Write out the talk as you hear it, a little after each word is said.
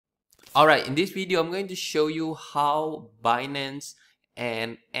Alright, in this video, I'm going to show you how Binance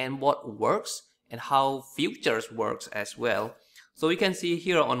and AntBot works and how futures works as well. So you can see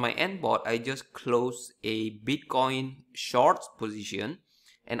here on my AntBot, I just closed a Bitcoin short position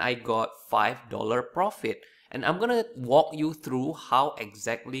and I got $5 profit. And I'm gonna walk you through how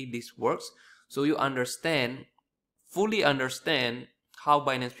exactly this works so you fully understand how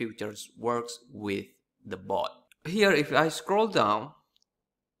Binance Futures works with the bot. Here, if I scroll down,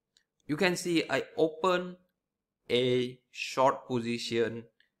 you can see I opened a short position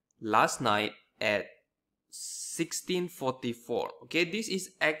last night at 16:44. Okay, this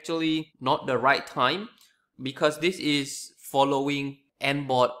is actually not the right time because this is following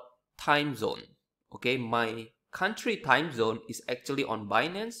AntBot time zone. Okay, my country time zone is actually on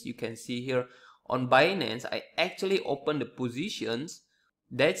Binance. You can see here on Binance, I actually opened the positions.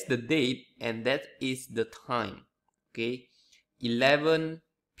 That's the date and that is the time. Okay, 11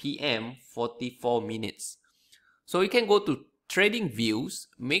 p.m. 44 minutes. So you can go to trading views.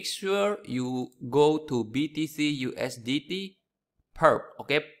 Make sure you go to BTC USDT perp.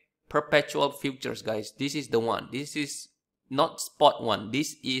 Okay, perpetual futures, guys. This is the one. This is not spot one.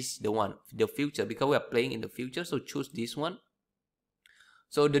 This is the one, the future, because we are playing in the future. So choose this one.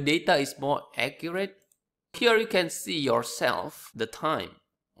 So the data is more accurate. Here you can see yourself the time.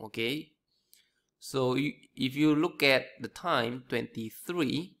 Okay. So if you look at the time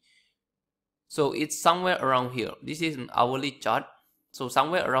 23, so it's somewhere around here. This is an hourly chart. So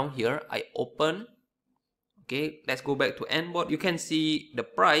somewhere around here, I open. Okay, let's go back to AntBot. You can see the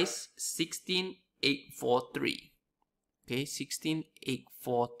price 16,843. Okay,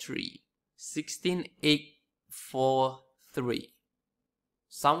 16,843. 16,843.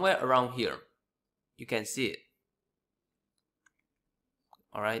 Somewhere around here. You can see it.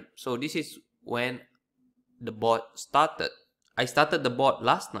 Alright, so this is when the bot started. I started the bot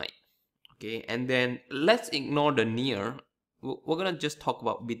last night. Okay, and then let's ignore the near. We're gonna just talk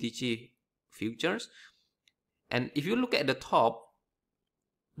about BTC futures. And if you look at the top,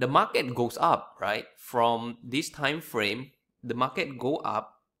 the market goes up, right? From this time frame, the market go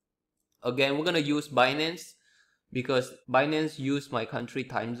up. Again, we're gonna use Binance because Binance use my country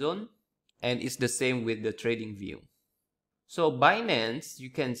time zone, and it's the same with the trading view. So Binance,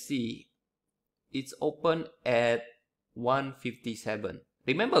 you can see it's open at 1:57.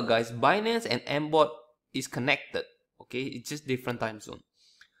 Remember guys, Binance and AntBot is connected. Okay, it's just different time zone.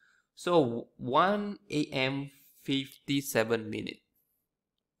 So 1 a.m. 57 minute.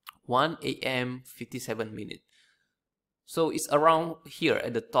 1 a.m. 57 minute. So it's around here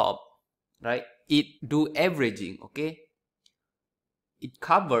at the top, right? It do averaging, okay? It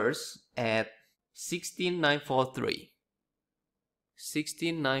covers at 16,943.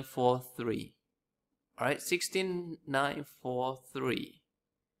 16,943. All right, 16,943.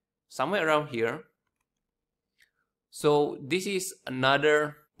 Somewhere around here. So this is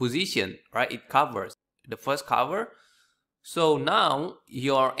another position, right? It covers the first cover. So now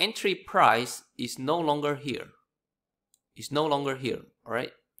your entry price is no longer here. It's no longer here, all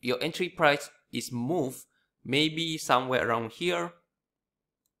right? Your entry price is moved maybe somewhere around here.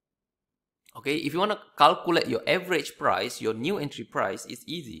 Okay, if you want to calculate your average price, your new entry price, is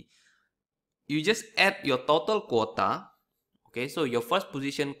easy. You just add your total quota. Okay, so your first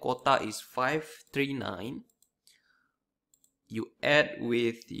position quota is 539. You add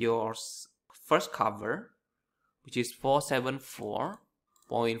with your first cover, which is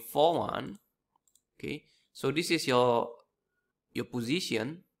 474.41. Okay, so this is your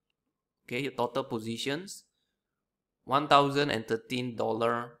position. Okay, your total positions,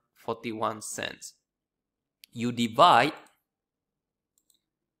 $1,013.41. You divide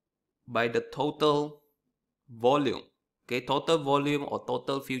by the total volume. Okay, total volume or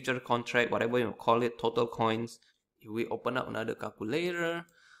total future contract, whatever you call it, total coins. If we open up another calculator,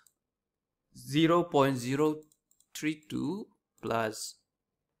 0.032 plus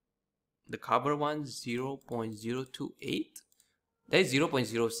the cover one, 0.028, that is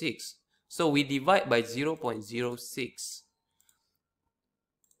 0.06. So we divide by 0.06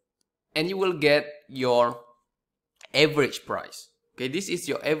 and you will get your average price. Okay, this is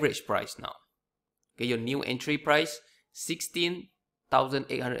your average price now. Okay, your new entry price,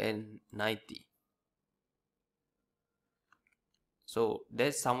 16,890. So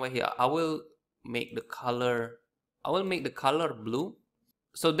that's somewhere here. I will make the color blue.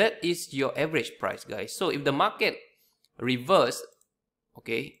 So that is your average price, guys. So if the market reverse,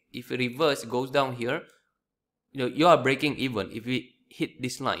 okay, if it reverse, goes down here, you are breaking even if we hit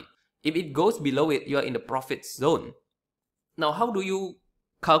this line. If it goes below it, you are in the profit zone. Now, how do you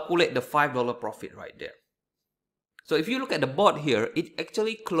calculate the $5 profit right there? So if you look at the bot here, it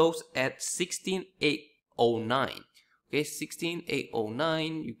actually closed at 16,809. Okay,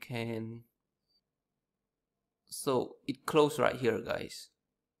 16,809. You can, so it closed right here, guys.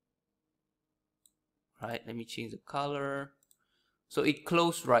 Right, let me change the color. So it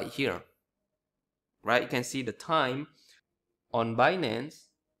closed right here. Right, you can see the time on Binance,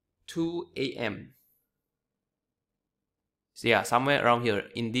 2 a.m. So yeah, somewhere around here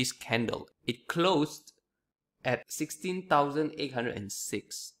in this candle, it closed at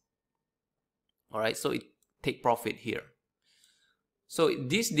 16,806. All right, so it take profit here. So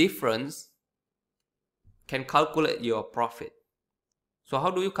this difference can calculate your profit. So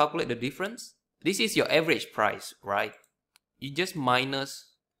how do you calculate the difference? This is your average price, right? You just minus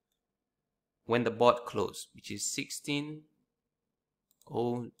when the bot closed, which is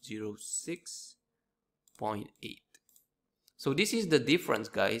 16,006.8. So this is the difference,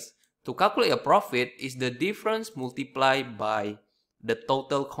 guys. To calculate a profit is the difference multiplied by the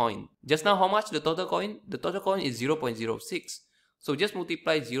total coin. Just now, how much the total coin? The total coin is 0.06. So just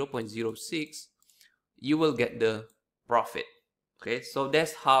multiply 0.06, you will get the profit. Okay, so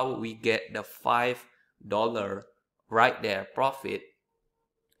that's how we get the $5 right there profit.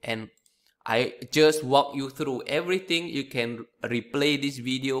 And I just walk you through everything. You can replay this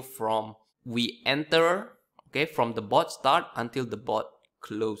video from we enter, okay, from the bot start until the bot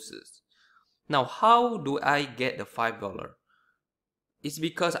closes. Now, how do I get the $5? It's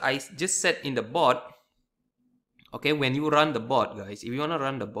because I just set in the bot. Okay, when you run the bot, guys, if you want to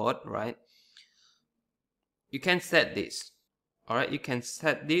run the bot, right, you can set this. All right, you can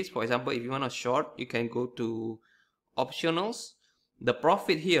set this. For example, if you want to short, you can go to optionals. The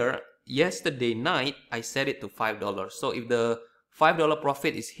profit here, yesterday night, I set it to $5. So if the $5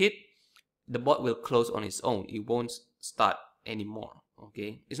 profit is hit, the bot will close on its own. It won't start anymore.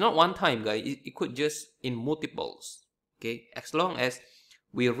 Okay, it's not one time, guys. It could just in multiples. Okay, as long as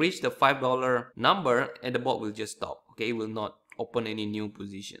we reach the $5 number, and the bot will just stop. Okay, it will not open any new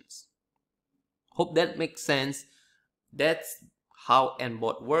positions. Hope that makes sense. That's how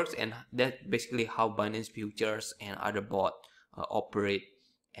AntBot works, and that's basically how Binance Futures and other bot operate.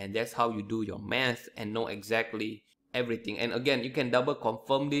 And that's how you do your math and know exactly everything. And again, you can double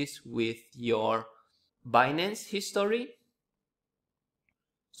confirm this with your Binance history.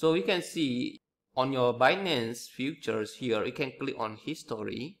 So you can see on your Binance Futures here, you can click on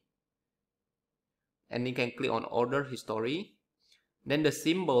history, and you can click on order history. Then the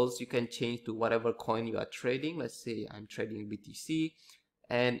symbols you can change to whatever coin you are trading. Let's say I'm trading BTC,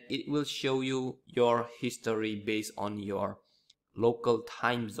 and it will show you your history based on your local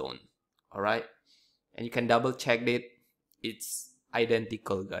time zone. All right, and you can double check it. It's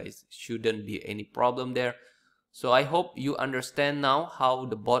identical, guys. Shouldn't be any problem there. So I hope you understand now how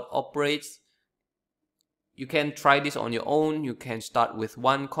the bot operates. You can try this on your own. You can start with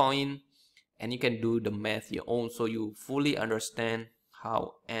one coin, and you can do the math your own, so you fully understand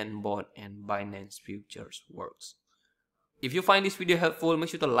how AntBot and Binance Futures works. If you find this video helpful, make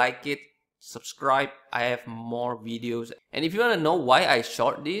sure to like it, subscribe. I have more videos. And if you want to know why I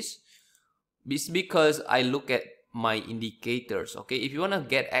short this, it's because I look at my indicators. Okay, if you want to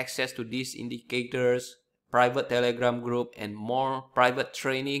get access to these indicators, private Telegram group, and more private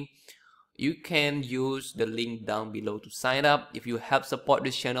training, you can use the link down below to sign up. If you help support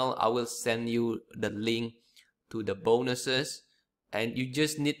this channel, I will send you the link to the bonuses, and you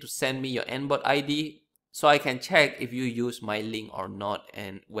just need to send me your AntBot ID so I can check if you use my link or not,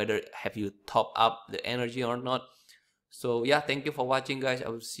 and whether have you top up the energy or not. So yeah, thank you for watching, guys. I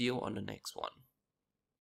will see you on the next one.